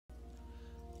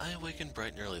I awaken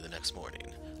bright and early the next morning.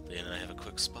 Leanna and I have a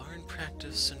quick spar and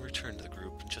practice and return to the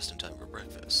group just in time for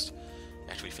breakfast.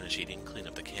 After we finish eating and clean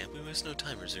up the camp, we waste no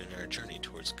time resuming our journey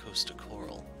towards Costa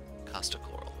Coral.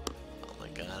 Oh my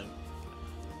god.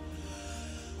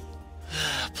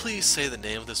 Please say the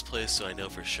name of this place so I know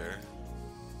for sure.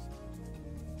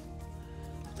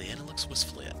 Leanna looks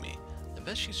wistfully at me. I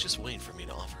bet she's just waiting for me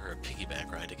to offer her a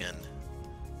piggyback ride again.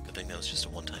 Good thing that was just a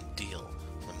one-time deal.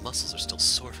 My muscles are still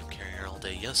sore from carrying her all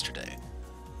day yesterday.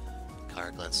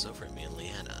 Kara glances over at me and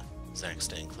Leanna, Zach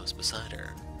staying close beside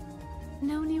her.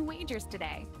 No new wagers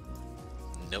today.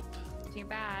 Nope. Too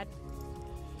bad.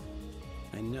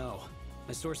 I know.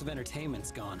 My source of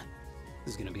entertainment's gone.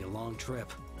 This is gonna be a long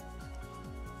trip.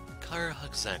 Kara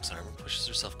hugs Zach's arm and pushes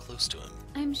herself close to him.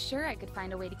 I'm sure I could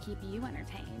find a way to keep you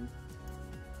entertained.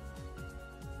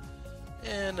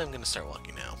 And I'm gonna start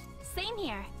walking now. Same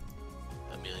here.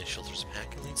 Amelia shoulders a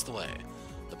pack and leads the way.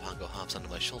 The Pongo hops onto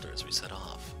my shoulder as we set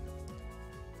off.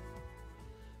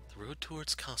 The road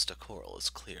towards Costa Coral is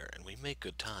clear, and we make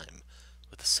good time.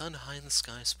 With the sun high in the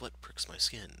sky, sweat pricks my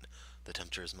skin. The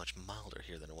temperature is much milder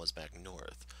here than it was back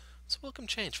north. It's a welcome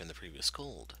change from the previous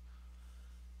cold.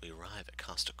 We arrive at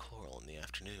Costa Coral in the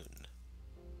afternoon.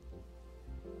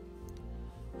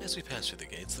 As we pass through the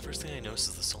gates, the first thing I notice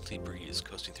is the salty breeze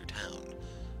coasting through town.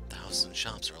 The houses and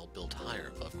shops are all built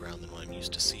higher above ground than what I'm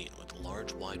used to seeing, with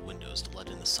large, wide windows to let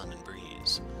in the sun and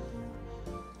breeze.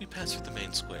 We pass through the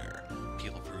main square.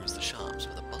 People peruse the shops,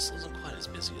 but the bustle isn't quite as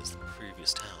busy as the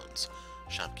previous towns.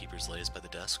 Shopkeepers laze by the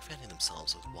desk, fanning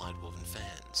themselves with wide woven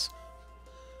fans.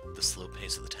 The slow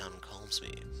pace of the town calms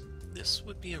me. This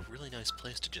would be a really nice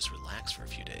place to just relax for a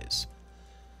few days.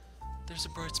 There's a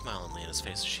bright smile on Leanna's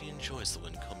face as she enjoys the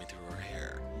wind combing through her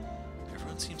hair.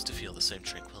 Everyone seems to feel the same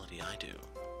tranquility I do.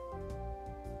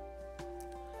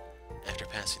 After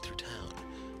passing through town,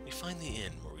 we find the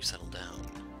inn where we settle down.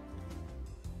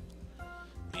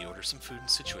 We order some food and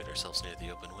situate ourselves near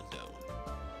the open window.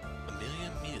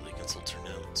 Amelia immediately consults her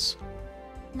notes.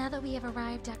 Now that we have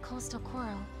arrived at Coastal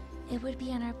Coral, it would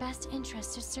be in our best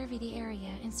interest to survey the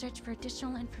area and search for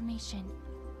additional information,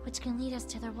 which can lead us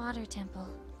to the water temple.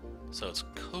 So it's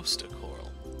Costa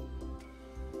Coral.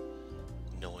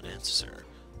 No one answers her.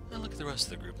 I look at the rest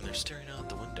of the group and they're staring out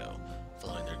the window.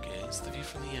 Following their gaze, the view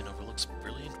from the inn overlooks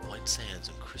brilliant white sands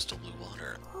and crystal blue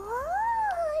water.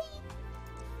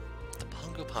 The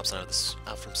Pongo pops out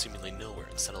from seemingly nowhere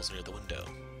and settles near the window.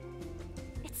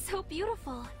 It's so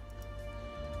beautiful.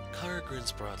 Kara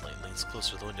grins broadly and leans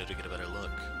closer to the window to get a better look.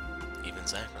 Even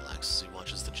Zach relaxes as he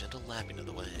watches the gentle lapping of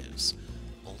the waves.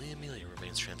 Only Amelia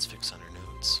remains transfixed on her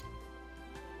notes.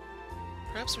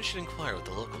 Perhaps we should inquire with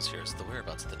the locals here as to the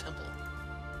whereabouts of the temple.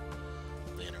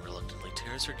 Leanna reluctantly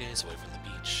tears her gaze away from the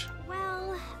beach.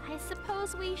 Well, I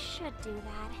suppose we should do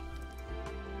that.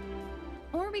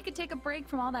 Or we could take a break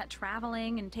from all that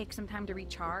traveling and take some time to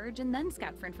recharge and then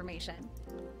scout for information.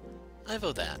 I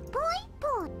vote that. Boy.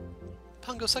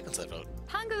 Pongo seconds that vote.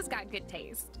 Pongo's got good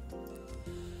taste.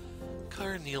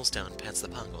 Kara kneels down and pats the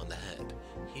Pongo on the head.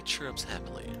 He chirrups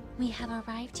happily. We have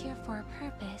arrived here for a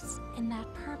purpose, and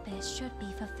that purpose should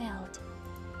be fulfilled.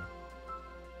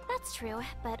 That's true,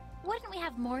 but wouldn't we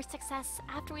have more success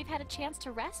after we've had a chance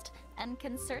to rest and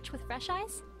can search with fresh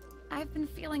eyes? I've been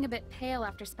feeling a bit pale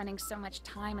after spending so much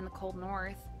time in the cold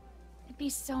north. It'd be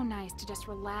so nice to just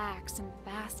relax and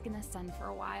bask in the sun for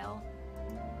a while.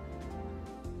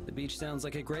 The beach sounds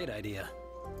like a great idea.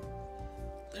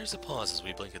 There's a pause as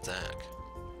we blink at Zach.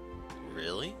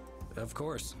 Really? Of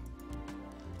course.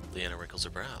 Leanna wrinkles her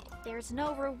brow. There's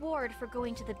no reward for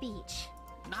going to the beach.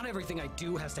 Not everything I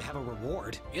do has to have a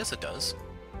reward. Yes, it does.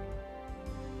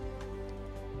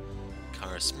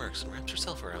 Kara smirks and wraps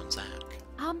herself around Zach.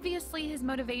 Obviously, his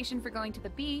motivation for going to the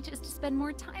beach is to spend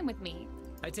more time with me.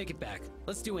 I take it back.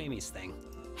 Let's do Amy's thing.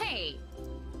 Hey!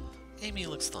 Amy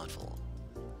looks thoughtful.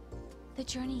 The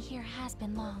journey here has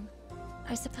been long.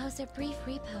 I suppose a brief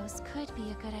repose could be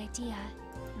a good idea.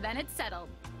 Then it's settled.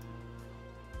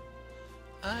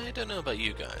 I don't know about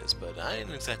you guys, but I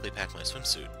didn't exactly pack my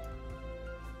swimsuit.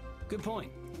 Good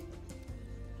point.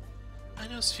 I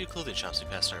noticed a few clothing shops we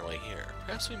passed on our way here.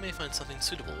 Perhaps we may find something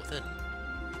suitable within.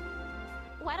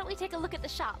 Why don't we take a look at the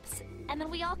shops, and then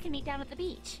we all can meet down at the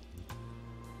beach?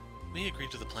 We agree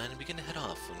to the plan and begin to head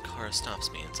off when Kara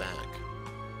stops me and Zach.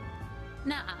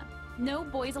 Nuh-uh. No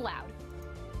boys allowed.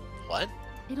 What?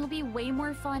 It'll be way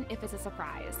more fun if it's a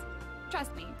surprise.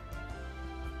 Trust me.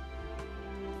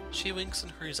 She winks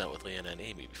and hurries out with Leanna and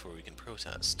Amy before we can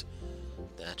protest.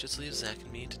 That just leaves Zach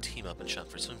and me to team up and shop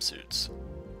for swimsuits.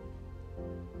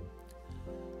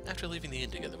 After leaving the inn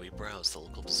together, we browse the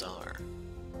local bazaar.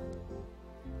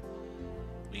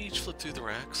 We each flip through the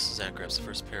racks. Zach grabs the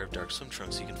first pair of dark swim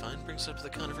trunks he can find and brings it up to the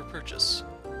counter for purchase.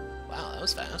 Wow, that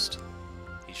was fast.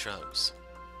 He shrugs.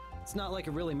 It's not like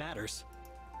it really matters.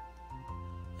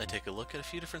 I take a look at a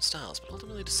few different styles, but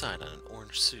ultimately decide on an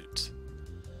orange suit.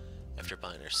 After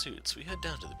buying our suits, we head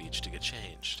down to the beach to get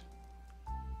changed.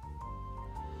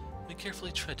 We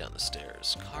carefully tread down the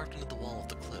stairs, carved into the wall of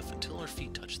the cliff until our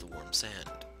feet touch the warm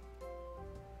sand.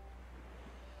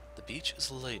 The beach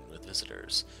is laden with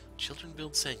visitors. Children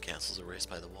build sandcastles or race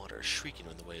by the water, shrieking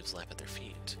when the waves lap at their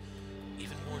feet.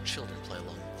 Even more children play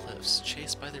along the cliffs,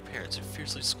 chased by their parents who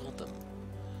fiercely scold them.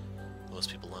 Most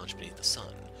people lounge beneath the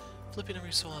sun, flipping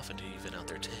every so often to even out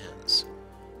their tans.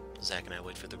 Zach and I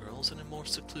wait for the girls in a more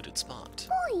secluded spot.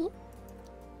 Boy.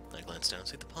 I glance down and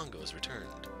see the Pongo has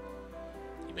returned.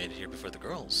 You made it here before the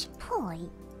girls. Boy.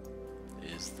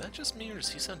 Is that just me, or does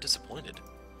he sound disappointed?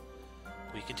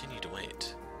 We continue to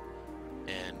wait.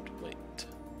 And wait.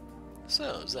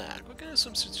 So, Zach, what kind of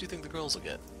swimsuits do you think the girls will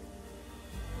get?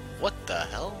 What the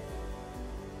hell?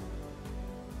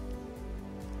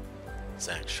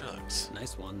 Zach shrugs.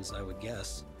 Nice ones, I would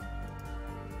guess.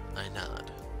 I nod.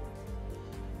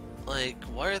 Like,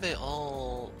 why are they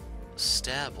all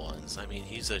stab ones? I mean,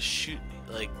 he's a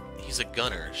he's a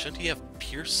gunner. Shouldn't he have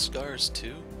pierce scars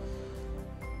too?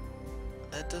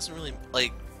 That doesn't really,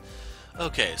 like,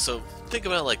 okay, so think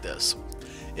about it like this.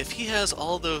 If he has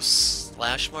all those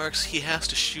slash marks, he has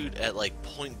to shoot at, like,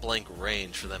 point-blank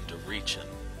range for them to reach him.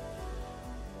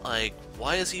 Like,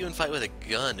 why does he even fight with a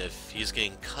gun if he's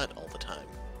getting cut all the time?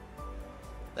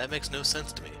 That makes no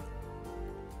sense to me.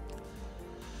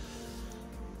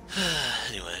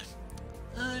 Anyway,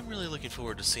 I'm really looking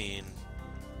forward to seeing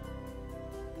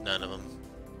none of them.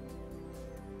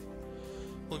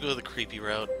 We'll go the creepy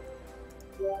route.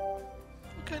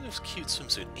 What kind of cute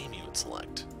swimsuit Amy would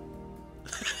select?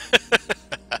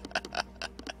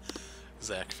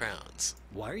 Zach frowns.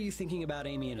 Why are you thinking about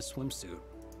Amy in a swimsuit?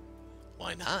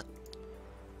 Why not?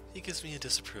 He gives me a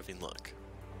disapproving look.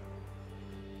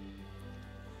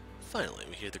 Finally,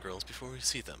 we hear the girls before we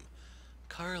see them.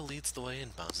 Kara leads the way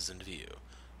and bounces into view.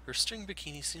 Her string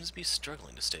bikini seems to be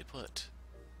struggling to stay put.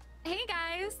 Hey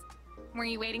guys! Were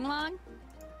you waiting long?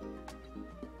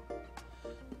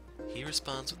 He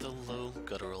responds with a low,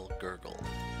 guttural gurgle.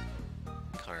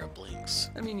 Kara blinks.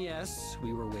 I mean, yes,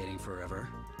 we were waiting forever.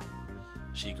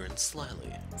 She grins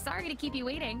slyly. Sorry to keep you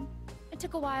waiting. It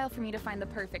took a while for me to find the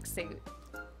perfect suit.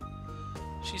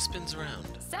 She spins around.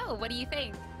 So, what do you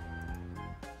think?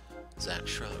 Zach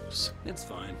shrugs. It's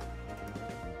fine.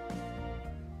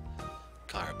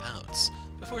 Kara pouts.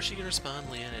 Before she can respond,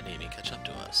 Leanna and Amy catch up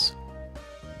to us.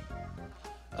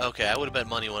 Okay, I would have bet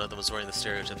money one of them was wearing the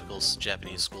stereotypical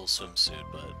Japanese school swimsuit,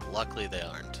 but luckily they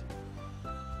aren't.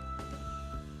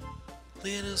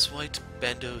 Leanna's white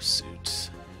bandeau suit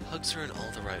hugs her in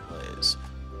all the right ways,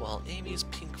 while Amy's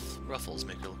pink ruffles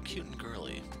make her look cute and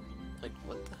girly. Like,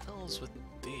 what the hell is with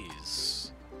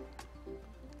these?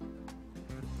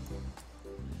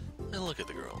 I look at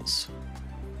the girls.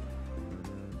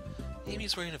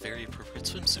 Amy's wearing a very appropriate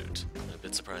swimsuit. I'm a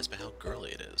bit surprised by how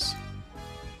girly it is.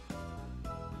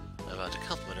 I'm about to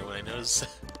compliment her when I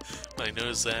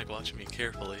notice Zach watching me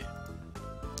carefully.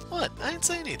 What? I didn't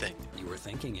say anything. You were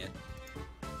thinking it.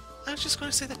 I was just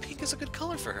going to say that pink is a good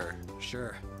color for her.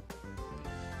 Sure.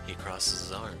 He crosses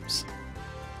his arms.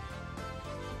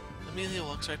 Amelia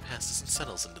walks right past us and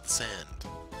settles into the sand.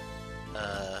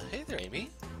 Hey there, Amy.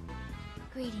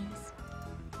 Greetings.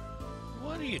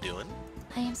 What are you doing?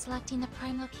 I am selecting the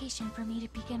prime location for me to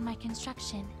begin my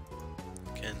construction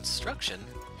Construction?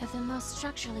 of the most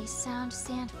structurally sound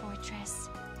sand fortress.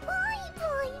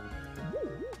 Boy!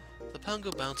 The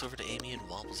Pongo bounces over to Amy and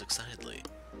wobbles excitedly.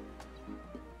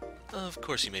 Of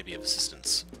course you may be of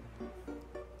assistance.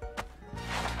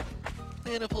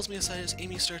 Leanna pulls me aside as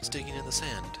Amy starts digging in the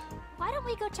sand. Why don't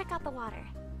we go check out the water?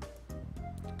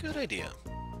 Good idea.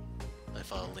 I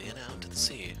follow Leanna out to the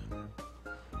sea.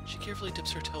 She carefully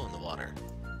dips her toe in the water.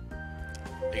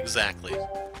 Exactly.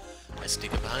 I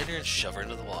sneak up behind her and shove her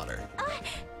into the water.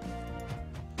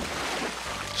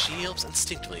 She yelps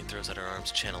instinctively and throws out her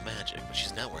arms to channel magic, but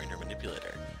she's not wearing her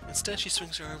manipulator. Instead, she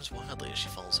swings her arms wildly as she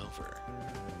falls over.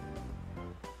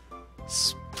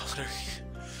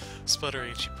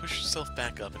 Sputtering, she pushes herself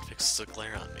back up and fixes a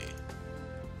glare on me.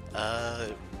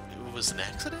 It was an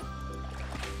accident?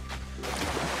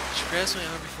 She grabs my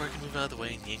arm before I can move out of the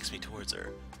way and yanks me towards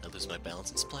her. I lose my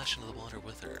balance and splash into the water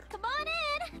with her. Come on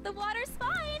in! The water's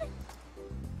fine!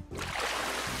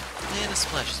 Leanna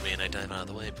splashes me and I dive out of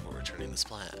the way before returning the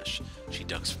splash. She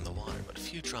ducks from the water, but a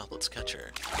few droplets catch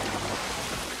her.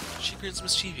 She grins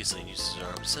mischievously and uses her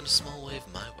arm to send a small wave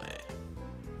my way.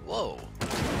 Whoa!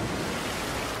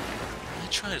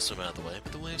 try to swim out of the way,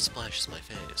 but the wave splashes my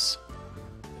face.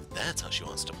 If that's how she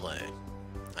wants to play.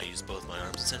 I use both my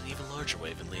arms and send an even larger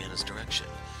wave in Leanna's direction.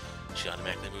 She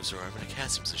automatically moves her arm in a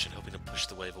casting position, hoping to push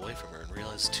the wave away from her, and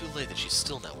realizes too late that she's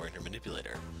still not wearing her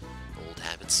manipulator. Old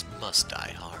habits must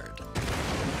die hard.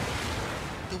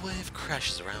 The wave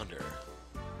crashes around her.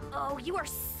 Oh, you are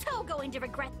so going to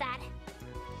regret that.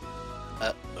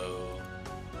 Uh-oh.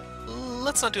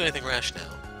 Let's not do anything rash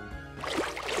now.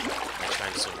 I try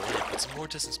to swim away, put some more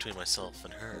distance between myself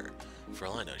and her. For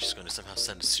all I know, she's going to somehow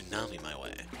send a tsunami my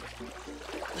way.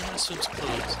 Leanna swims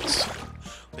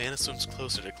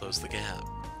closer to close the gap.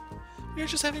 We're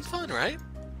just having fun, right?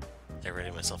 I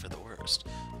ready myself for the worst,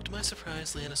 but to my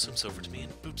surprise, Leanna swims over to me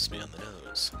and boops me on the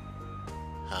nose.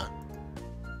 Huh?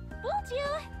 Fooled you!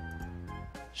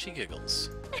 She giggles.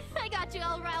 I got you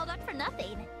all riled up for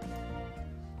nothing.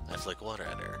 I flick water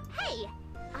at her. Hey,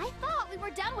 I thought we were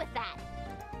done with that.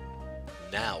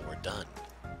 Now we're done.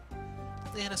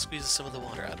 Leanna squeezes some of the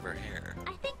water out of her hair.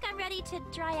 I think I'm ready to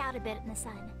dry out a bit in the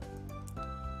sun.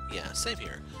 Yeah, same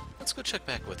here. Let's go check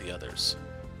back with the others.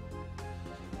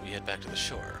 We head back to the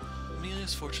shore.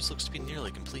 Amelia's fortress looks to be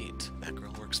nearly complete. That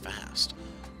girl works fast.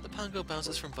 The Pongo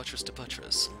bounces from buttress to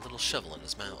buttress, a little shovel in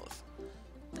his mouth.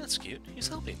 That's cute. He's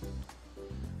helping.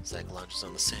 Zack lounges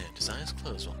on the sand, his eyes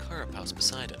closed while Kara pouts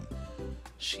beside him.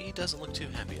 She doesn't look too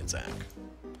happy at Zack.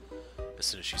 As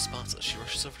soon as she spots us, she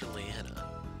rushes over to Leanna.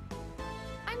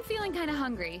 I'm feeling kind of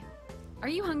hungry. Are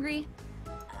you hungry?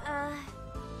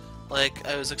 Like,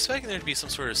 I was expecting there to be some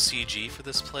sort of CG for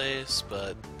this place,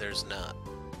 but there's not.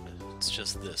 It's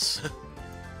just this.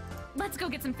 Let's go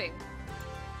get some food.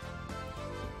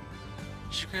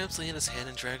 She grabs Leanna's hand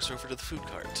and drags her over to the food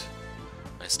cart.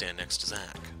 I stand next to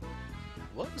Zack.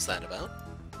 What was that about?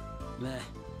 Meh.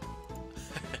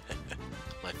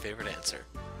 My favorite answer.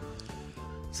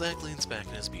 Zack leans back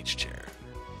in his beach chair.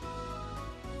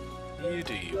 You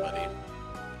do you, buddy.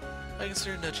 I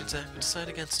consider nudging Zack, but decide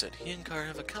against it. He and Kara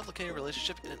have a complicated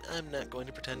relationship, and I'm not going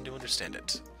to pretend to understand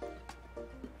it.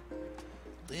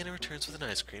 Leanna returns with an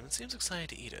ice cream and seems excited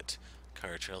to eat it.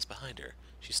 Kara trails behind her.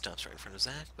 She stops right in front of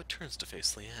Zack, but turns to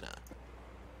face Leanna.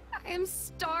 I am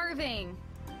starving.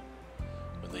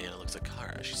 When Leanna looks at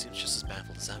Kara, she seems just as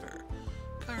baffled as ever.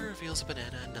 Kara reveals a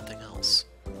banana and nothing else.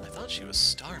 I thought she was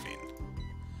starving.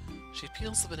 She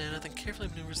peels the banana, then carefully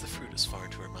maneuvers the fruit as far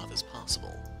into her mouth as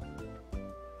possible.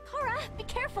 Kara, be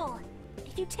careful!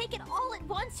 If you take it all at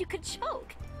once, you could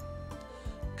choke.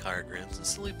 Kara grins and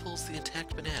slowly pulls the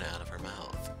intact banana out of her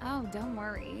mouth. Oh, don't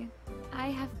worry. I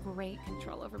have great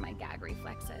control over my gag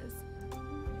reflexes.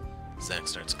 Zack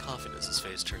starts coughing as his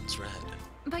face turns red.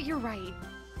 But you're right.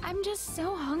 I'm just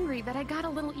so hungry that I got a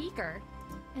little eager.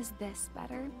 Is this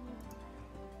better?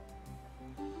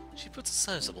 She puts a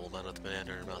sizable amount of the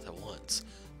banana in her mouth at once,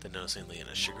 then noticing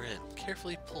Leanna's chagrin,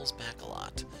 carefully pulls back a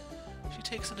lot. She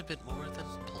takes in a bit more, then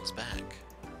pulls back.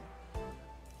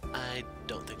 I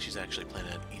don't think she's actually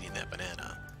planning on eating that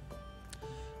banana.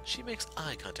 She makes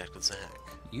eye contact with Zack.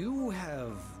 You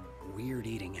have weird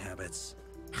eating habits.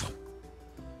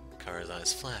 Kara's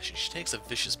eyes flash and she takes a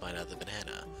vicious bite out of the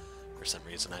banana. For some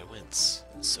reason I wince,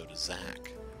 and so does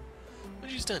Zack. When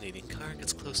she's done eating, Kara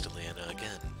gets close to Leanna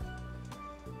again.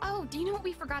 Oh, do you know what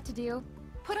we forgot to do?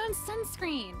 Put on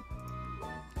sunscreen!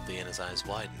 Leanna's eyes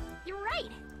widen. You're right.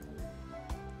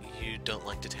 You don't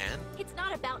like to tan? It's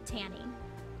not about tanning.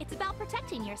 It's about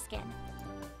protecting your skin.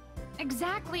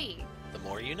 Exactly! The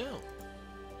more you know.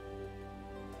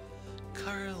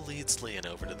 Kara leads Leanna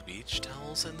over to the beach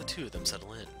towels and the two of them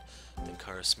settle in. Then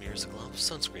Kara smears a glove of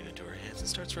sunscreen into her hands and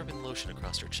starts rubbing lotion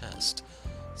across her chest.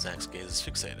 Zack's gaze is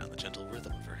fixated on the gentle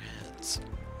rhythm of her hands.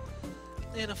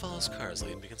 Leanna follows Kara's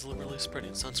lead and begins liberally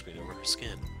spreading sunscreen over her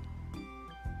skin.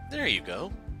 There you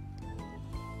go.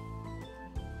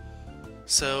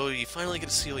 So, you finally get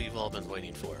to see what you've all been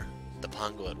waiting for. The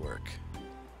Pongo at work.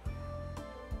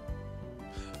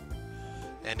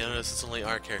 And notice it's only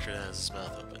our character that has his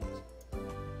mouth open.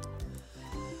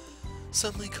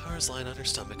 Suddenly, Kara's lying on her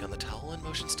stomach on the towel and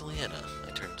motions to Leanna.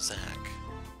 I turn to Zack.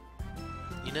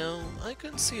 You know, I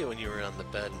couldn't see it when you were on the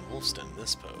bed in Wolfston in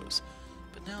this pose,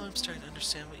 but now I'm starting to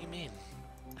understand what you mean.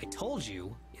 I told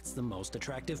you, it's the most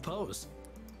attractive pose.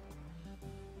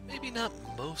 Maybe not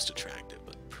most attractive,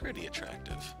 but pretty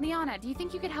attractive. Liana, do you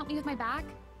think you could help me with my back?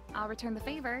 I'll return the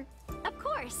favor. Of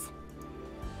course.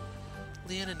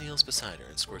 Leanna kneels beside her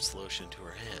and squirts lotion into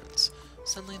her hands.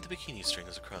 Suddenly, the bikini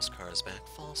strings across Kara's back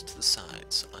falls to the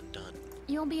sides, undone.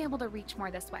 You'll be able to reach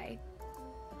more this way.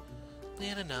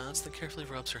 Leanna nods, then carefully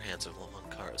rubs her hands along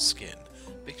Kara's skin,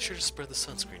 making sure to spread the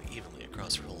sunscreen evenly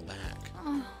across her whole back.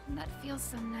 Oh, that feels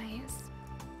so nice.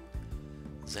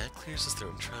 Zach clears his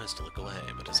throat and tries to look away,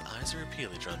 but his eyes are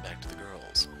repeatedly drawn back to the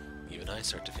girls. Even I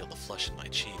start to feel the flush in my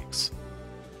cheeks.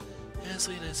 As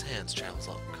Lena's hands travels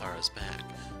along Kara's back,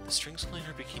 the strings holding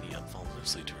her bikini up fall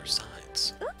loosely to her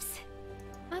sides. Oops.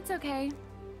 That's okay.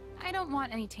 I don't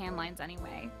want any tan lines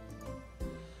anyway.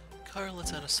 Kara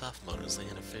lets out a soft moan as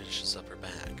Leanna finishes up her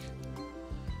back.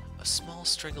 A small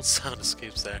strangled sound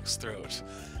escapes Zach's throat.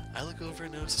 I look over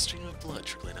and notice a stream of blood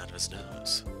trickling out of his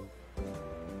nose.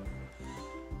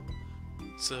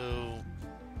 So,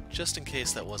 just in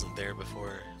case that wasn't there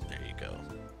before, there you go.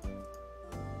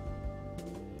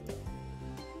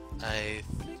 I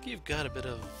think you've got a bit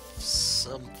of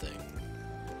something.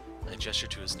 I gesture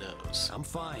to his nose. I'm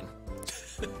fine.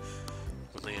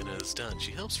 When Leanna is done,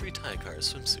 she helps retie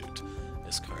Kara's swimsuit.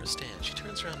 As Kara stands, she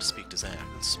turns around to speak to Zach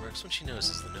and smirks when she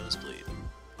notices the nosebleed.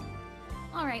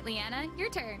 Alright, Leanna,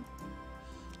 your turn.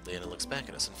 Leanna looks back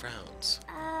at us and frowns.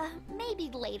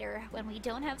 Maybe later, when we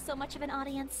don't have so much of an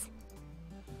audience.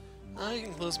 I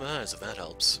can close my eyes if that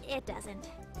helps. It doesn't.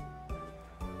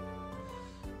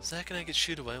 Zach and I get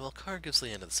shooed away while Kara gives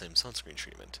Leanna the same sunscreen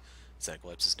treatment. Zach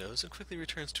wipes his nose and quickly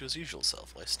returns to his usual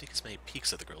self while I sneak as many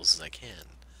peeks at the girls as I can.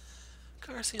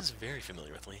 Kara seems very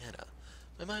familiar with Leanna.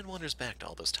 My mind wanders back to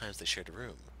all those times they shared a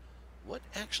room. What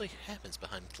actually happens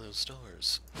behind closed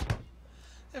doors?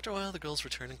 After a while, the girls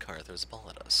return and Kara throws a ball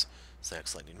at us.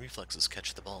 Zach's lightning reflexes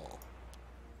catch the ball.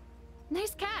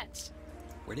 Nice catch!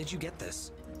 Where did you get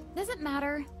this? Doesn't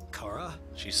matter. Kara?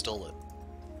 She stole it.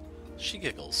 She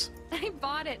giggles. I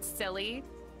bought it, silly.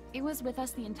 It was with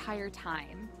us the entire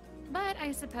time. But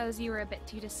I suppose you were a bit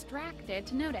too distracted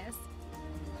to notice.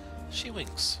 She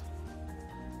winks.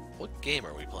 What game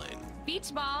are we playing?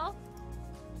 Beach ball!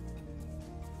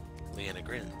 Leanna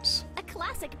grins. A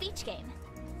classic beach game.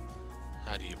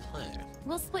 How do you play?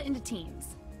 We'll split into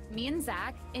teams. Me and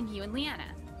Zach, and you and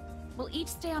Leanna. We'll each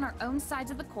stay on our own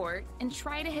sides of the court and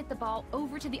try to hit the ball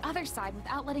over to the other side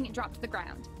without letting it drop to the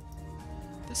ground.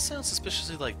 This sounds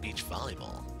suspiciously like beach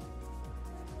volleyball.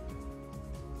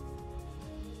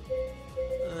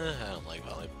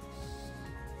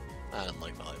 I don't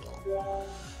like volleyball.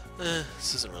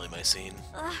 This isn't really my scene.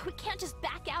 We can't just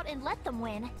back out and let them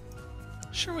win.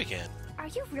 Sure we can. Are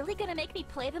you really gonna make me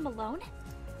play them alone?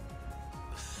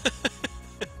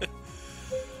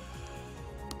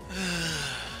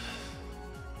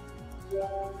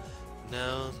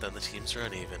 No, then the teams are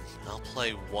uneven. I'll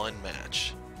play one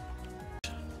match.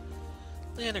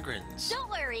 Leanna grins. Don't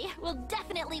worry, we'll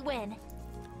definitely win.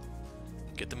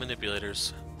 Get the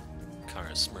manipulators.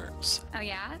 Kara smirks. Oh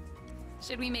yeah?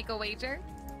 Should we make a wager?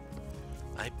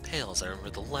 I pale as I remember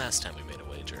the last time we made a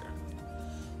wager.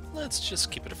 Let's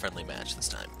just keep it a friendly match this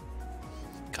time.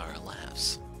 Kara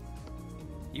laughs.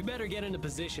 You better get into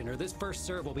position or this first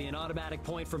serve will be an automatic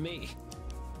point for me.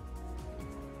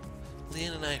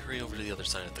 Leanna and I hurry over to the other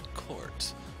side of the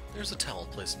court. There's a towel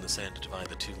placed in the sand to divide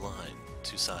the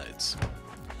two sides.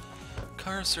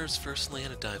 Kara serves first and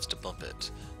Leanna dives to bump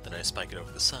it. Then I spike it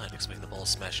over the side, expecting the ball to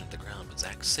smash into the ground, but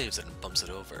Zach saves it and bumps it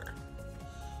over.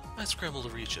 I scramble to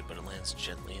reach it, but it lands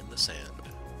gently in the sand.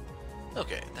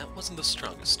 Okay, that wasn't the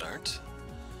strongest start.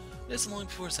 It isn't long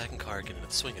before Zach and Kara get into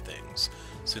the swing of things.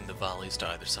 Soon the volleys to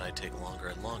either side take longer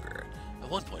and longer. At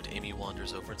one point, Amy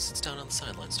wanders over and sits down on the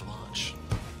sidelines to watch.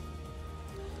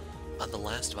 On the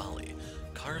last volley,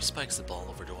 Kara spikes the ball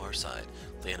over to our side.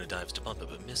 Leanna dives to bump it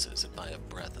but misses it by a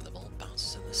breath and the ball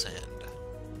bounces in the sand.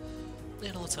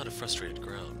 Leanna lets out a frustrated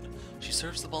groan. She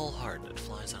serves the ball hard and it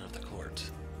flies out of the court.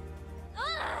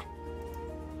 Ah!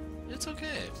 It's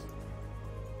okay.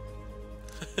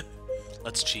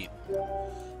 Let's cheat.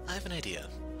 I have an idea.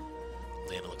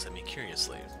 Leanna looks at me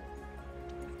curiously.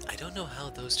 I don't know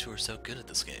how those two are so good at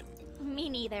this game. Me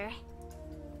neither.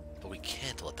 But we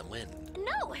can't let them win.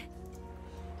 No!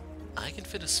 I can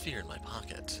fit a sphere in my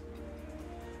pocket.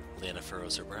 Leanna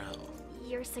furrows her brow.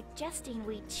 You're suggesting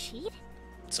we cheat?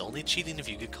 It's only cheating if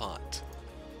you get caught.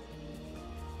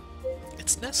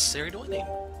 It's necessary to winning.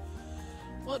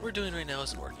 What we're doing right now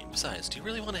isn't working. Besides, do you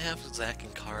really want to have Zach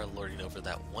and Kara lording over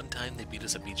that one time they beat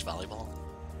us at beach volleyball?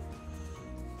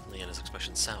 Leanna's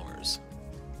expression sours.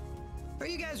 Are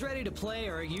you guys ready to play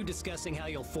or are you discussing how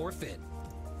you'll forfeit?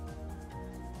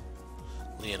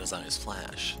 Leanna's eyes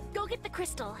flash. Go get the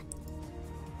crystal.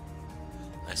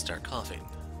 I start coughing.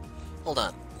 Hold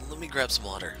on, let me grab some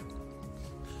water.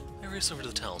 I race over to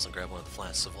the towels and grab one of the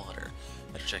flasks of water.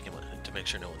 After checking to make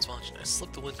sure no one's watching, I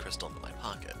slip the wind crystal into my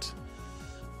pocket.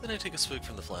 Then I take a swig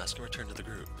from the flask and return to the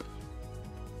group.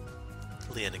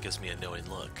 Leanna gives me a knowing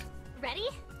look. Ready?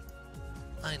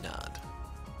 I nod.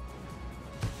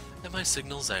 At my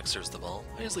signal, Zach serves the ball.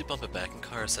 I easily bump it back and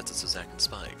Kara sets it so Zach can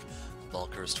spike. ball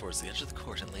curves towards the edge of the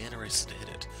court and Leanna races to hit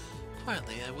it.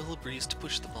 Quietly, I will a breeze to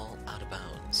push the ball out of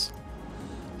bounds.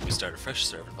 We start a fresh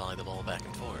serve and volley the ball back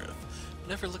and forth.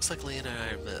 Whenever it looks like Leanna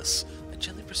and I miss, I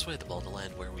gently persuade the ball to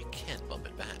land where we can't bump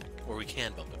it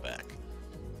back.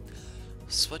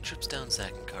 Sweat drips down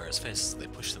Zack and Kara's faces as they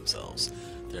push themselves.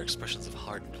 Their expressions have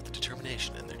hardened with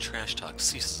determination, and their trash talk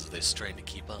ceases as they strain to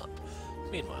keep up.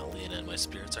 Meanwhile, Leanna and my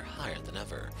spirits are higher than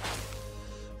ever.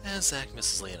 As Zack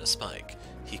misses Leanna's spike,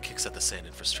 he kicks at the sand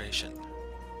in frustration.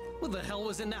 What the hell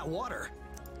was in that water?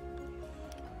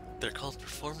 They're called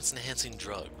performance-enhancing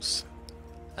drugs.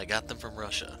 I got them from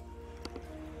Russia.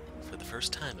 For the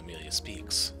first time, Amelia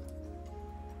speaks.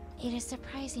 It is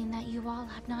surprising that you all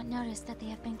have not noticed that they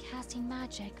have been casting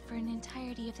magic for an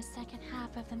entirety of the second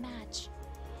half of the match.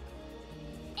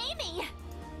 Amy!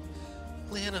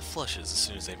 Leanna flushes as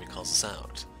soon as Amy calls us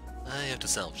out. I have to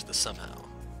salvage this somehow.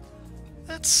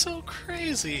 That's so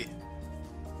crazy!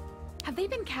 Have they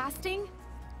been casting?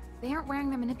 They aren't wearing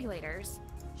their manipulators.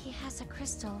 He has a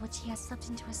crystal which he has slipped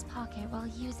into his pocket while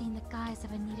using the guise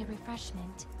of a needed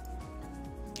refreshment.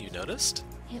 You noticed?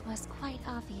 It was quite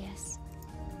obvious.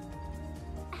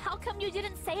 How come you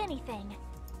didn't say anything?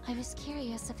 I was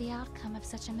curious of the outcome of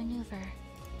such a maneuver.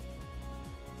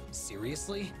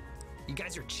 Seriously? You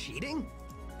guys are cheating?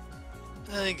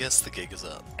 I guess the gig is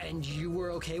up. And you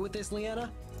were okay with this,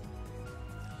 Leanna?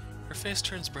 Her face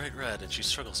turns bright red and she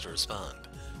struggles to respond.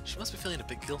 She must be feeling a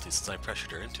bit guilty since I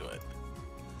pressured her into it.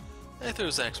 I throw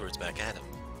Zack's words back at him.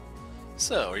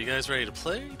 So, are you guys ready to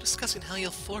play, or are you discussing how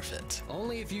you'll forfeit?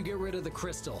 Only if you get rid of the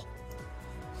crystal.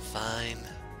 Fine.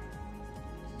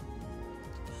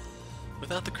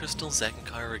 Without the crystal, Zack and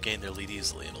Kara regain their lead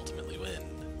easily and ultimately win.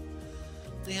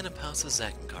 Leanna pouts as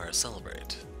Zack and Kara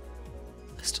celebrate.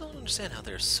 I still don't understand how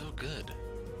they're so good.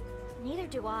 Neither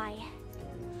do I.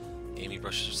 Amy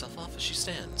brushes herself off as she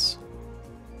stands.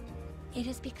 It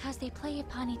is because they play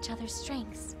upon each other's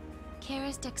strengths.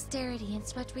 Kara's dexterity and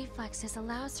sweat reflexes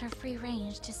allows her free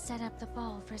range to set up the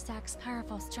ball for Zack's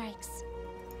powerful strikes.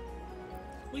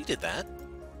 We did that.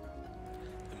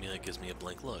 Amelia gives me a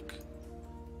blank look.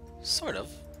 Sort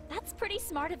of. That's pretty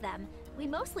smart of them. We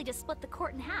mostly just split the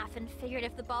court in half and figured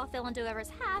if the ball fell into whoever's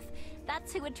half,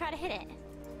 that's who would try to hit it.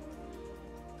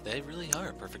 They really are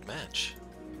a perfect match.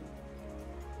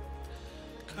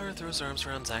 Kara throws her arms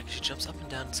around Zack as she jumps up and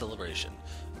down in celebration.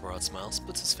 A broad smile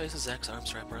splits his face as Zack's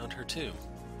arms wrap around her too.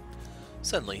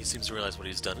 Suddenly, he seems to realize what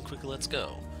he's done and quickly lets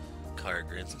go. Kara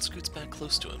grins and scoots back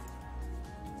close to him.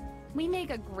 We make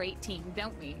a great team,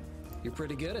 don't we? You're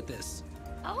pretty good at this.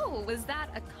 Oh, was that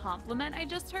a compliment I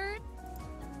just heard?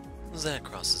 Zack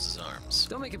crosses his arms.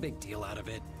 Don't make a big deal out of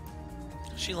it.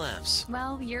 She laughs.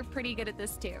 Well, you're pretty good at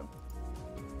this too.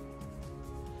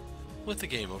 With the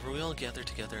game over, we all gather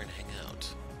together and hang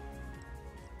out.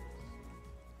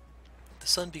 The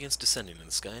sun begins descending in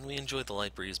the sky, and we enjoy the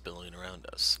light breeze billowing around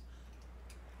us.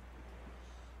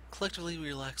 Collectively, we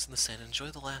relax in the sand and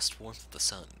enjoy the last warmth of the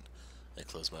sun. I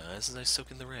close my eyes as I soak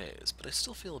in the rays, but I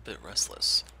still feel a bit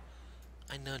restless.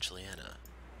 I nudge Leanna.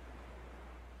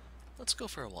 Let's go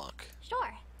for a walk.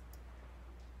 Sure.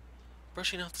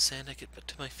 Brushing off the sand, I get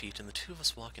to my feet, and the two of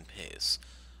us walk in pace.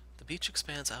 The beach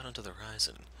expands out onto the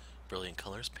horizon. Brilliant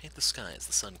colors paint the sky as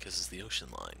the sun kisses the ocean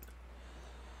line.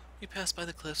 We pass by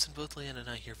the cliffs, and both Leanna and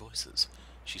I hear voices.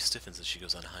 She stiffens as she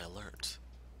goes on high alert.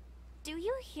 Do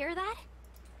you hear that?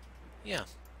 Yeah.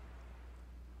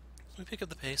 We pick up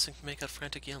the pace and make out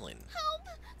frantic yelling.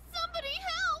 Help! Somebody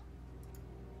help!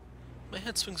 My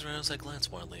head swings around as I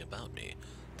glance wildly about me.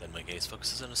 Then my gaze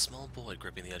focuses on a small boy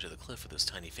gripping the edge of the cliff with his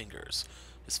tiny fingers.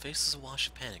 His face is a wash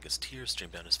of panic as tears stream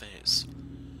down his face.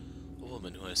 A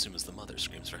woman, who I assume is the mother,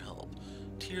 screams for help,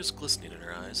 tears glistening in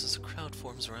her eyes as a crowd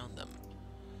forms around them.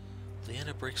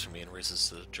 Leanna breaks from me and races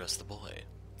to address the boy.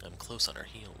 I'm close on her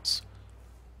heels.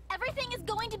 Everything is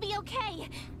going to be okay.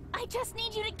 I just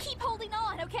need you to keep holding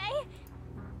on, okay?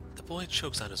 The boy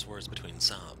chokes out his words between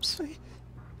sobs. I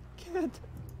can't.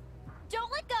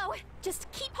 Don't let go.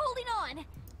 Just keep holding on.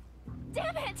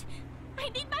 Damn it! I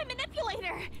need my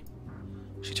manipulator.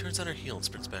 She turns on her heel and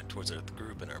sprints back towards the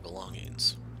group and our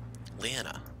belongings.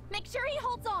 Leanna! Make sure he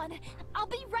holds on. I'll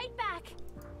be right back.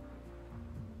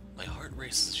 My heart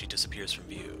races as she disappears from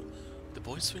view. The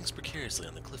boy swings precariously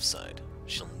on the cliffside.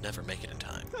 She'll never make it in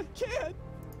time. I can't.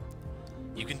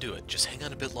 You can do it. Just hang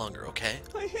on a bit longer, okay?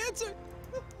 My hands are...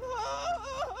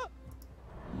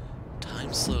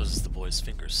 Time slows as the boy's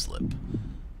fingers slip.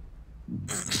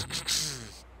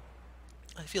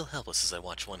 I feel helpless as I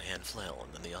watch one hand flail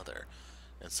and then the other,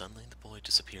 and suddenly the boy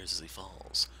disappears as he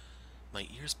falls. My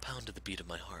ears pound to the beat of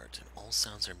my heart, and all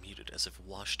sounds are muted as if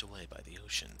washed away by the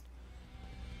ocean.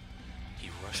 He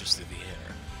rushes through the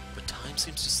air, but time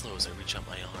seems to slow as I reach out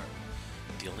my arm.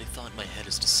 The only thought in my head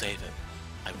is to save him.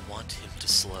 I want him to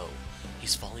slow.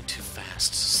 He's falling too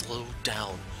fast. Slow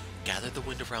down. Gather the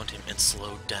wind around him and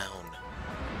slow down.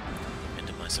 And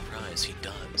to my surprise, he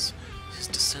does. His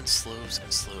descent slows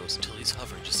and slows until he's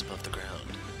hovering just above the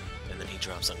ground, and then he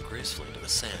drops ungracefully into the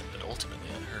sand, but ultimately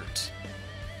unhurt.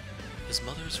 His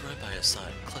mother is right by his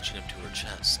side, clutching him to her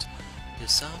chest.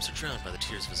 His sobs are drowned by the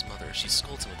tears of his mother as she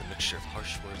scolds him with a mixture of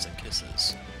harsh words and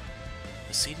kisses.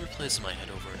 The scene replays in my head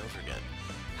over and over again.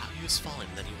 How he was falling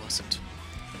and then he wasn't.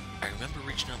 I remember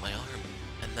reaching out my arm,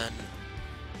 and then...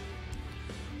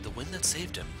 the wind that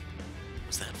saved him.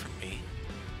 Was that from me?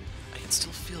 I can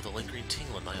still feel the lingering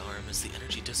tingle in my arm as the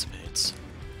energy dissipates.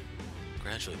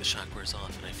 Gradually the shock wears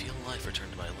off and I feel life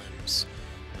return to my limbs.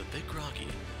 I'm a bit groggy,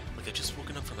 like I've just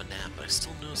woken up from a nap, but I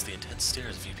still notice the intense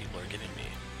stares a few people are giving me.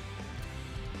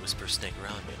 Whispers snake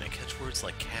around me and I catch words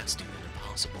like casting and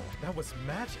impossible. That was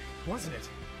magic, wasn't it?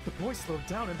 The boy slowed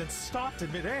down and then stopped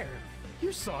in midair.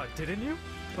 You saw it, didn't you?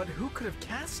 But who could have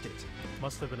cast it?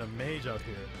 Must have been a mage out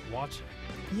here, watching.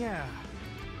 Yeah.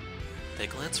 They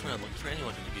glance around looking for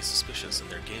anyone who could be suspicious and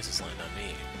their gazes land on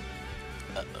me.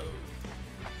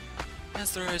 Uh-oh.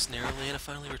 As their eyes narrow, Leanna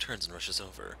finally returns and rushes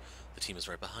over. The team is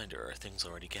right behind her, our things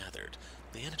already gathered.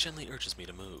 Leanna gently urges me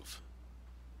to move.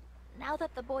 Now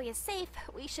that the boy is safe,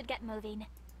 we should get moving.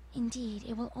 Indeed,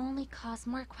 it will only cause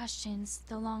more questions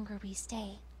the longer we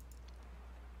stay.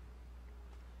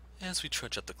 As we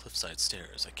trudge up the cliffside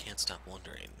stairs, I can't stop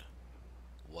wondering,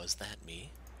 was that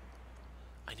me?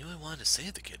 I knew I wanted to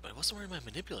save the kid, but I wasn't wearing my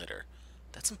manipulator.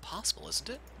 That's impossible, isn't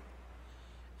it?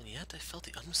 And yet I felt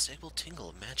the unmistakable tingle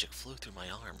of magic flow through my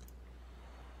arm.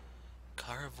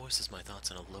 Kara voices my thoughts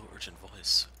in a low, urgent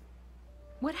voice.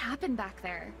 What happened back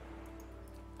there?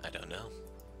 I don't know.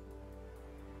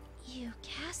 You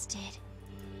cast it.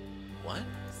 What?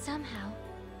 Somehow,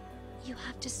 you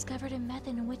have discovered a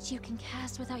method in which you can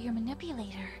cast without your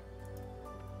manipulator.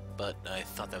 But I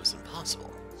thought that was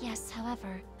impossible. Yes,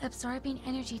 however, absorbing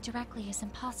energy directly is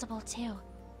impossible too.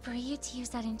 For you to use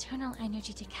that internal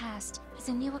energy to cast is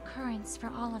a new occurrence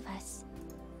for all of us.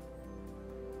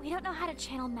 We don't know how to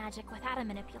channel magic without a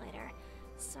manipulator,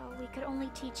 so we could only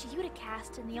teach you to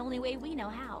cast in the only way we know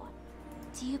how.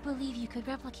 Do you believe you could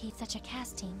replicate such a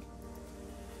casting?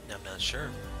 I'm not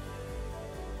sure.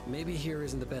 Maybe here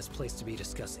isn't the best place to be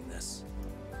discussing this.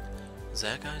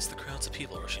 Zack eyes the crowds of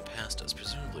people rushing past us,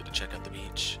 presumably to check out the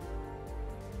beach.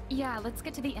 Yeah, let's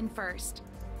get to the inn first.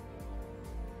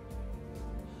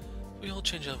 We all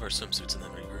change out of our swimsuits and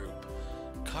then regroup.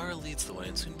 Kara leads the way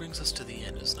and soon brings us to the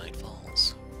inn as night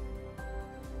falls.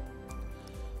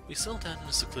 We settle down in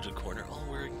a secluded corner, all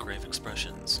wearing grave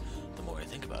expressions. The more I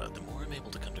think about it, the more I'm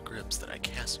able to come to grips that I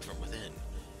cast from within,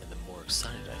 and the more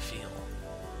excited I feel.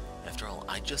 After all,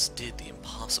 I just did the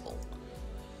impossible.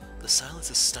 The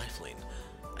silence is stifling.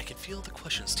 I can feel the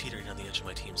questions teetering on the edge of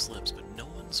my team's lips, but no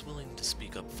one's willing to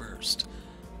speak up first.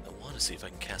 I want to see if I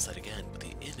can cast that again, but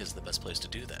the inn is the best place to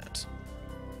do that.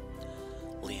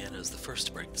 Leanna is the first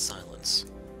to break the silence.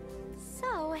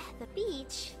 So, the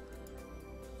beach...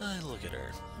 I look at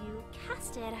her. You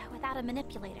casted without a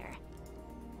manipulator.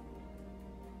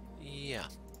 Yeah.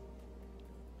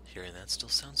 Hearing that still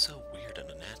sounds so weird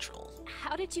and unnatural.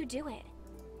 How did you do it?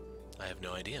 I have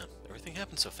no idea. Everything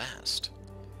happened so fast.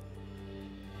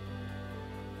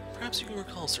 Perhaps you can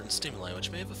recall certain stimuli which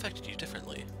may have affected you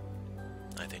differently.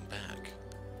 I think back.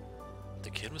 The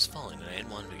kid was falling and I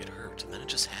didn't want him to get hurt, and then it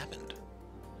just happened.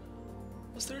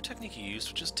 Was there a technique you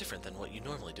used which is different than what you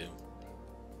normally do?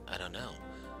 I don't know.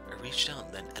 I reached out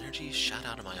and then energy shot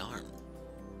out of my arm.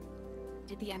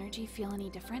 Did the energy feel any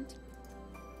different?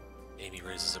 Amy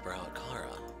raises a brow at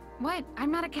Kara. What?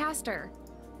 I'm not a caster.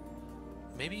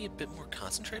 Maybe a bit more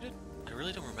concentrated? I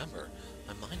really don't remember.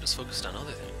 My mind was focused on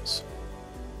other things.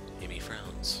 Amy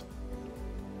frowns.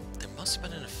 There must have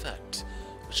been an effect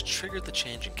which triggered the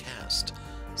change in cast,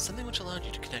 something which allowed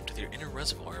you to connect with your inner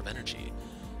reservoir of energy.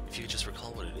 If you could just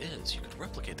recall what it is, you could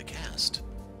replicate the cast.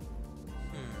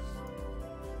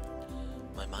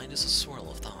 My mind is a swirl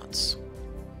of thoughts.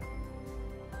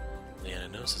 Leanna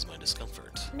notices my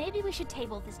discomfort. Maybe we should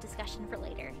table this discussion for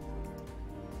later.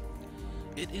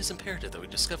 It is imperative that we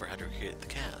discover how to recreate the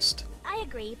cast. I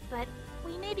agree, but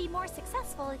we may be more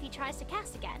successful if he tries to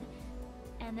cast again.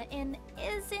 And the inn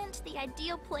isn't the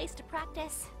ideal place to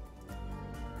practice.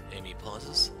 Amy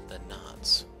pauses, then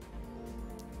nods.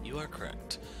 You are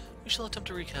correct. We shall attempt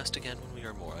to recast again when we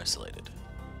are more isolated.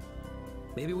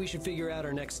 Maybe we should figure out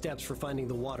our next steps for finding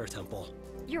the water temple.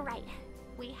 You're right.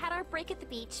 We had our break at the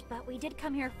beach, but we did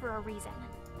come here for a reason.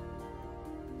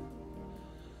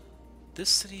 This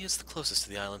city is the closest to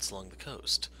the islands along the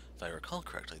coast. If I recall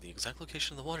correctly, the exact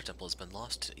location of the water temple has been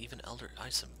lost to even Elder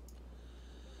Isom.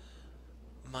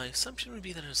 My assumption would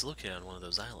be that it is located on one of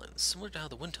those islands, similar to how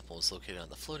the wind temple is located on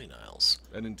the floating isles.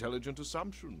 An intelligent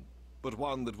assumption, but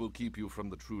one that will keep you from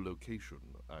the true location,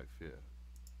 I fear.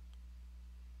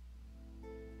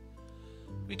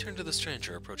 We turn to the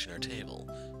stranger approaching our table.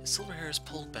 His silver hair is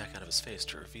pulled back out of his face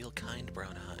to reveal kind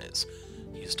brown eyes.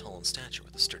 He is tall in stature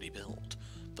with a sturdy build,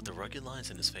 but the rugged lines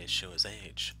in his face show his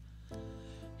age.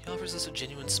 He offers us a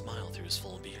genuine smile through his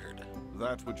full beard.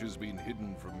 That which has been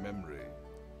hidden from memory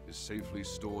is safely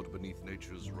stored beneath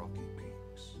nature's rocky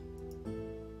peaks.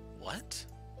 What?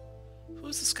 Who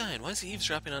is this guy and why is he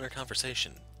eavesdropping on our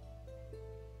conversation?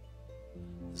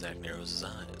 Zack narrows his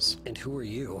eyes. And who are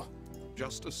you?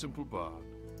 Just a simple bard.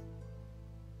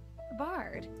 A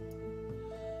bard.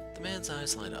 The man's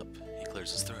eyes light up. He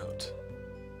clears his throat.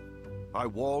 I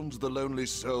warned the lonely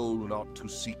soul not to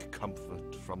seek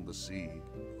comfort from the sea,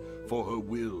 for her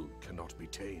will cannot be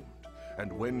tamed,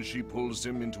 and when she pulls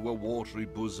him into a watery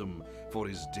bosom for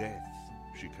his death,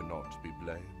 she cannot be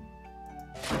blamed.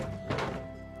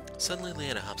 Suddenly,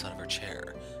 Leanna hops out of her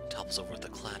chair, topples over with a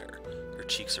clatter. Her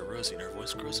cheeks are rosy and her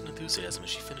voice grows in enthusiasm as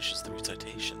she finishes the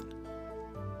recitation.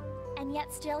 And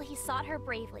yet still he sought her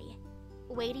bravely,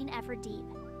 wading ever deep,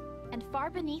 and far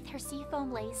beneath her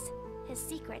seafoam lace, his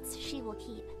secrets she will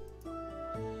keep.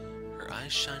 Her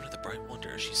eyes shine with a bright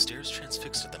wonder as she stares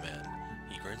transfixed at the man.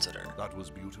 He grins at her. That was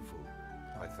beautiful.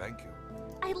 I thank you.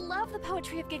 I love the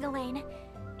poetry of Giggling.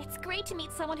 It's great to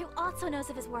meet someone who also knows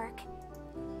of his work.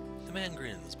 The man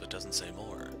grins, but doesn't say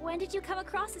more. When did you come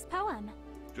across his poem?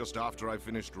 Just after I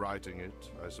finished writing it,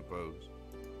 I suppose.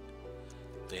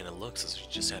 Leanna looks as if she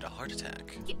just had a heart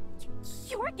attack.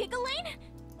 You're Giggling?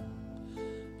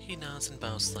 He nods and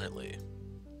bows slightly.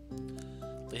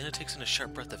 Leanna takes in a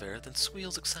sharp breath of air, then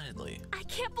squeals excitedly. I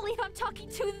can't believe I'm talking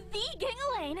to the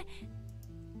Giggling!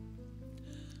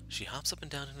 She hops up and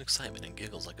down in excitement and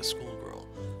giggles like a schoolgirl.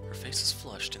 Her face is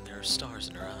flushed and there are stars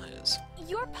in her eyes.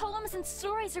 Your poems and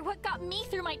stories are what got me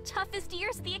through my toughest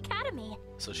years at the academy.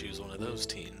 So she was one of those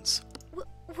teens.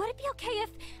 Would it be okay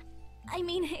if... I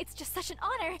mean, it's just such an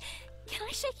honor. Can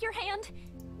I shake your hand?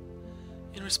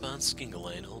 In response,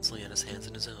 Giggling holds Leanna's hands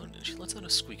in his own, and she lets out a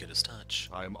squeak at his touch.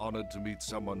 I am honored to meet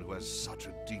someone who has such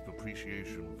a deep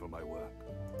appreciation for my work.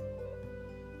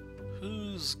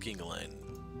 Who's Giggling?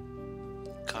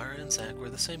 Kara and Zack wear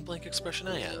the same blank expression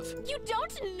I have. You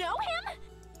don't know him?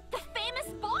 The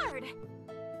famous bard!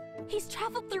 He's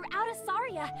traveled throughout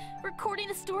Asaria, recording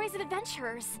the stories of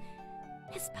adventurers.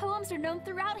 His poems are known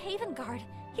throughout Havengard.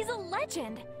 He's a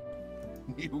legend.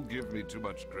 You give me too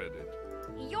much credit.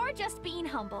 You're just being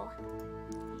humble.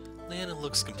 Leanna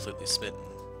looks completely smitten.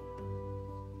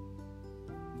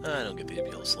 I don't get the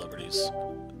appeal of celebrities.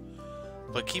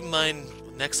 But keep in mind,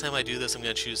 next time I do this, I'm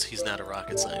going to choose he's not a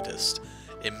rocket scientist.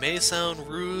 It may sound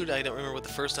rude, I don't remember what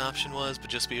the first option was, but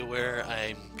just be aware,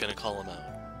 I'm going to call him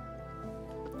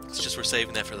out. It's just we're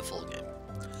saving that for the full game.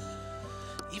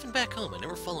 Even back home, I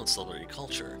never followed celebrity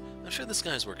culture. I'm sure this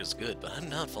guy's work is good, but I'm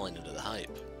not falling into the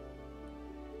hype.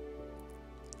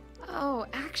 Oh,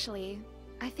 actually,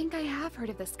 I think I have heard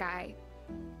of this guy.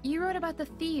 You wrote about the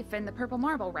thief and the purple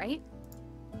marble, right?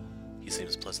 He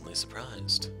seems pleasantly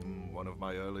surprised. One of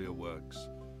my earlier works.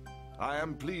 I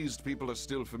am pleased people are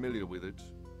still familiar with it.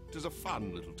 It is a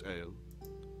fun little tale.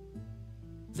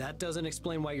 That doesn't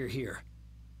explain why you're here,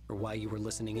 or why you were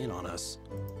listening in on us.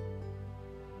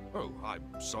 Oh,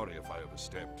 I'm sorry if I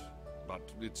overstepped,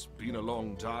 but it's been a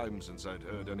long time since I'd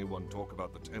heard anyone talk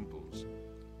about the temples.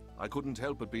 I couldn't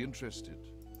help but be interested,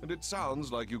 and it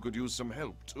sounds like you could use some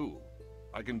help, too.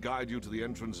 I can guide you to the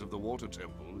entrance of the water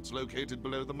temple. It's located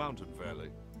below the mountain valley.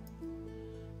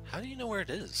 How do you know where it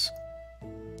is?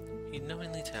 He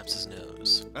knowingly taps his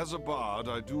nose. As a bard,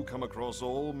 I do come across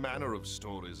all manner of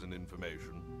stories and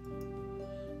information.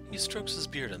 He strokes his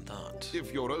beard in thought.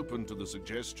 If you're open to the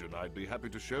suggestion, I'd be happy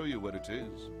to show you where it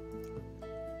is.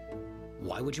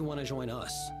 Why would you want to join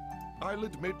us? I'll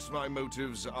admit my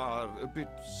motives are a bit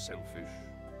selfish.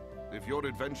 If you're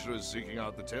adventurers seeking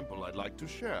out the temple, I'd like to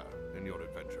share in your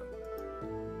adventure.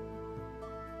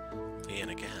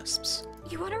 Leanna gasps.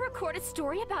 You want to record a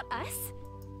story about us?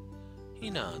 He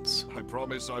nods. I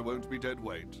promise I won't be dead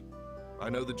weight. I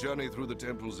know the journey through the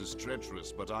temples is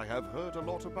treacherous, but I have heard a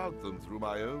lot about them through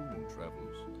my own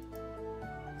travels.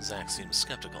 Zack seems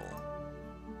skeptical.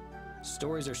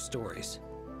 Stories are stories.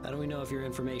 How do we know if your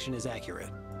information is accurate?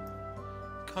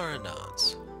 Kara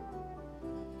nods.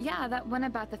 Yeah, that one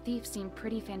about the thief seemed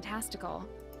pretty fantastical.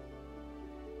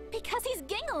 Because he's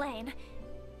Giggling!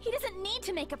 He doesn't need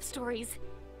to make up stories.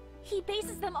 He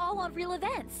bases them all on real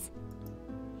events.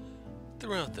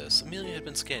 Throughout this, Amelia had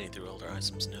been scanning through Elder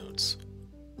Isem's notes.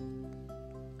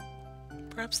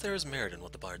 Perhaps there is merit in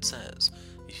what the bard says.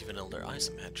 If even Elder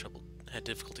Isem had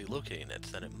difficulty locating it,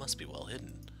 then it must be well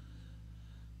hidden.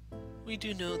 We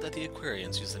do know that the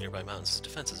Aquarians use the nearby mountains as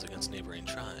defenses against neighboring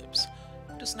tribes.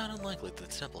 It is not unlikely that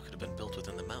the temple could have been built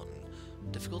within the mountain.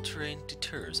 Difficult terrain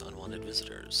deters unwanted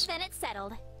visitors. Then it's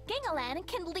settled. Gangalan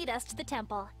can lead us to the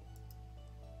temple.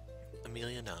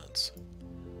 Amelia nods.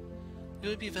 It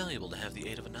would be valuable to have the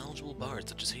aid of a knowledgeable bard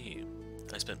such as he.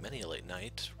 I spent many a late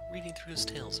night reading through his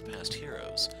tales of past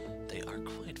heroes. They are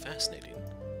quite fascinating.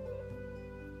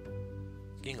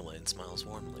 Gingalan smiles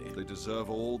warmly. They deserve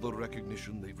all the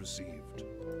recognition they've received.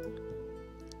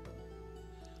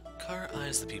 Carr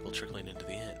eyes the people trickling into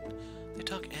the inn. They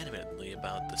talk animatedly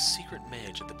about the secret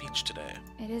mage at the beach today.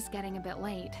 It is getting a bit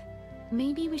late.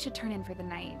 Maybe we should turn in for the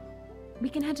night. We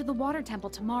can head to the water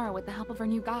temple tomorrow with the help of our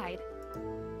new guide.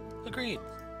 Agreed.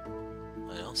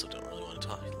 I also don't really want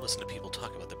to listen to people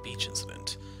talk about the beach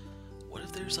incident. What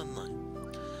if there's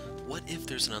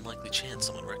an unlikely chance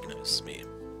someone recognizes me?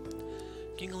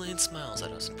 Gingalan smiles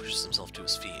at us and pushes himself to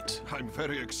his feet. I'm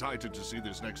very excited to see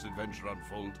this next adventure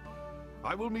unfold.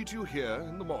 I will meet you here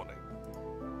in the morning.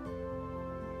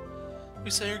 We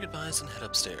say our goodbyes and head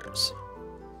upstairs.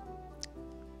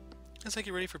 As I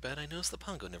get ready for bed, I notice that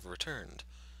Pongo never returned.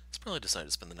 He's probably decided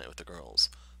to spend the night with the girls.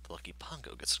 The lucky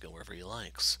Pongo gets to go wherever he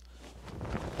likes.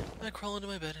 I crawl into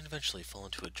my bed and eventually fall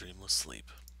into a dreamless sleep.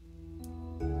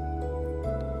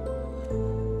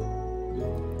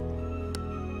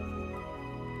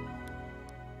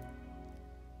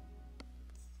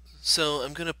 So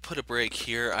I'm gonna put a break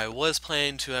here. I was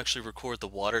planning to actually record the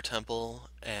water temple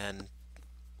and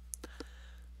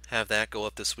have that go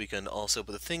up this weekend also,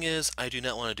 but the thing is, I do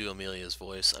not want to do Amelia's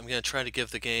voice. I'm going to try to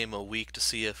give the game a week to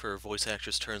see if her voice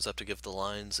actress turns up to give the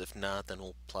lines. If not, then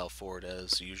we'll plow forward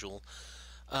as usual.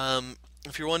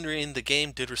 If you're wondering, the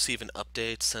game did receive an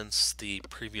update since the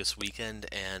previous weekend,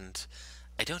 and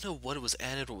I don't know what was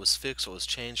added, what was fixed, what was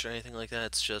changed, or anything like that.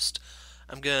 It's just,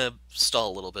 I'm going to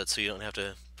stall a little bit so you don't have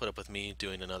to put up with me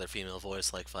doing another female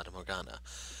voice like Fata Morgana.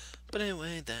 But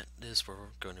anyway, that is where we're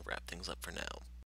going to wrap things up for now.